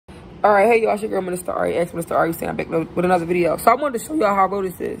All right, hey y'all, it's your girl Minister Ari, ex-Minister Ari, saying I'm back with another video. So I wanted to show y'all how road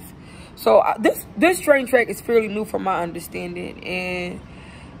this is. So this train track is fairly new from my understanding, and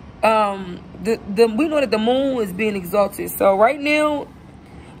we know that the moon is being exalted. So right now,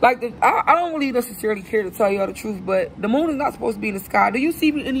 like I don't really necessarily care to tell y'all the truth, but the moon is not supposed to be in the sky. Do you see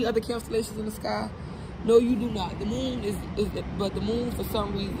any other constellations in the sky? No, you do not. The moon but the moon for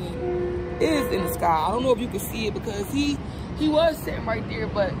some reason is in the sky. I don't know if you can see it because he was sitting right there,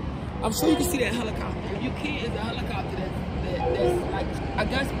 but I'm sure you can see that helicopter. If you can't, it's a helicopter that's like, I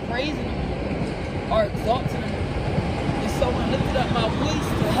guess, praising the moon or exalting the moon. And so I lifted up my voice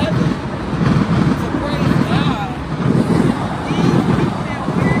to heaven to praise God.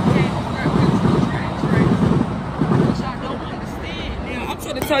 Which I don't understand. Now, I'm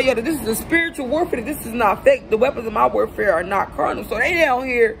trying to tell you that this is a spiritual warfare. This is not fake. The weapons of my warfare are not carnal. So they down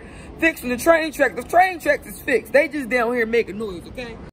here fixing the train track. The train track is fixed. They just down here making noise, okay?